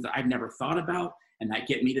questions that I've never thought about, and that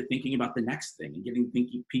get me to thinking about the next thing and getting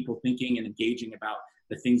people thinking and engaging about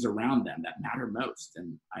the things around them that matter most.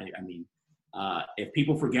 And I mean, if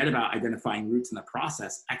people forget about identifying roots in the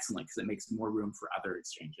process, excellent, because it makes more room for other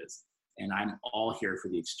exchanges. And I'm all here for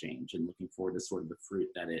the exchange and looking forward to sort of the fruit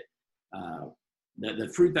that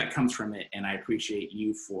the fruit that comes from it. And I appreciate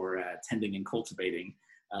you for tending and cultivating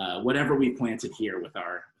whatever we planted here with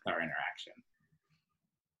our interaction.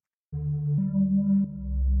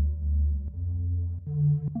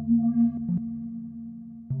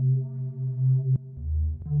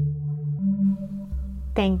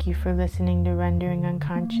 Thank you for listening to Rendering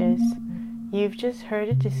Unconscious. You've just heard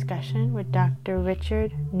a discussion with Dr.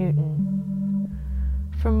 Richard Newton.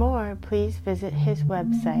 For more, please visit his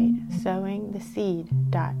website,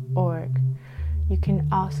 sowingtheseed.org. You can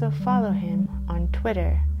also follow him on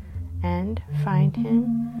Twitter and find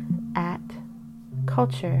him at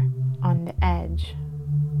Culture on the Edge.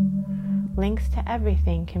 Links to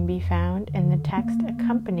everything can be found in the text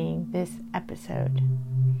accompanying this episode.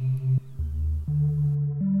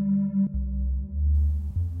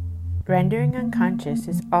 Rendering Unconscious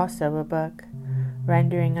is also a book.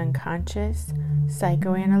 Rendering Unconscious,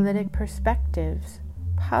 Psychoanalytic Perspectives,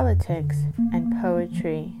 Politics, and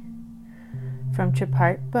Poetry. From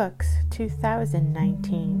Trapart Books,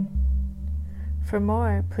 2019. For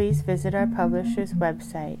more, please visit our publisher's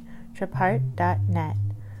website, trapart.net.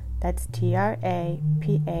 That's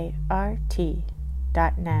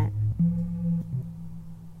TRAPART.net.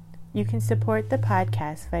 You can support the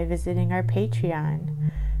podcast by visiting our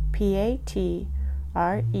Patreon,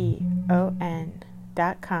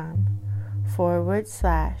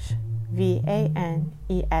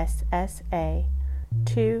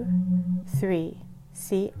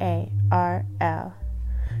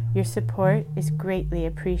 Your support is greatly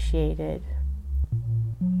appreciated.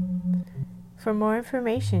 For more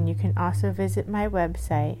information, you can also visit my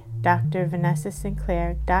website,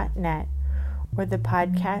 drvanessasinclair.net, or the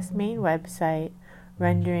podcast main website,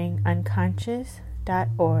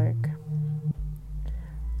 renderingunconscious.org.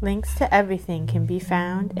 Links to everything can be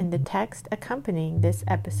found in the text accompanying this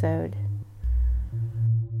episode.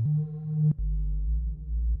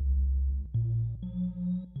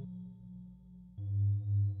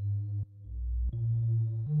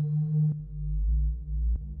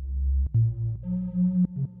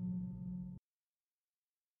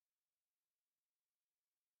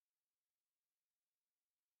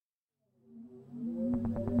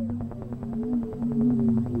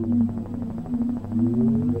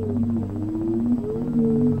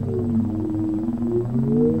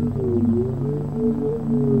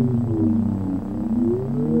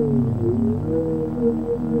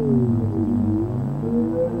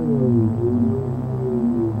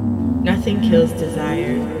 Nothing kills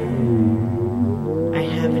desire. I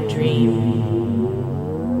have a dream.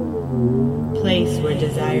 Place where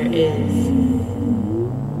desire is.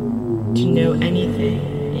 To know anything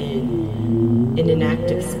in an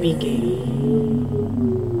act of speaking.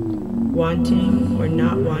 Wanting or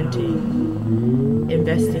not wanting.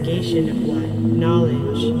 Investigation of what?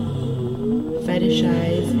 Knowledge.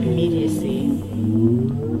 Fetishize immediacy.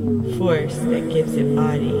 Force that gives it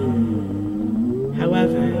body.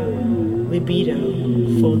 However, libido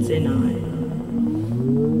folds in on.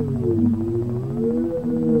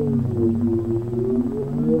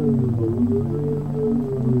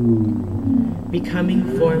 Becoming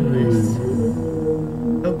formless.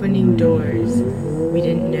 Opening doors we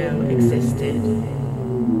didn't know existed.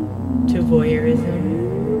 To voyeurism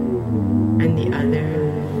and the other.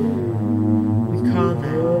 We call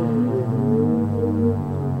them.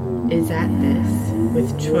 Is at this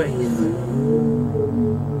with choice.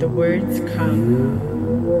 The words come.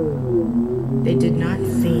 They did not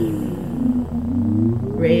seem.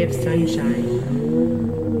 Ray of sunshine.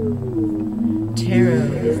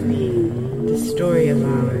 Tarot is the story of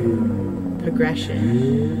our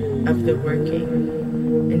progression, of the working,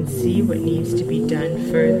 and see what needs to be done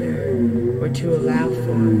further, or to allow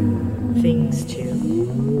for things to.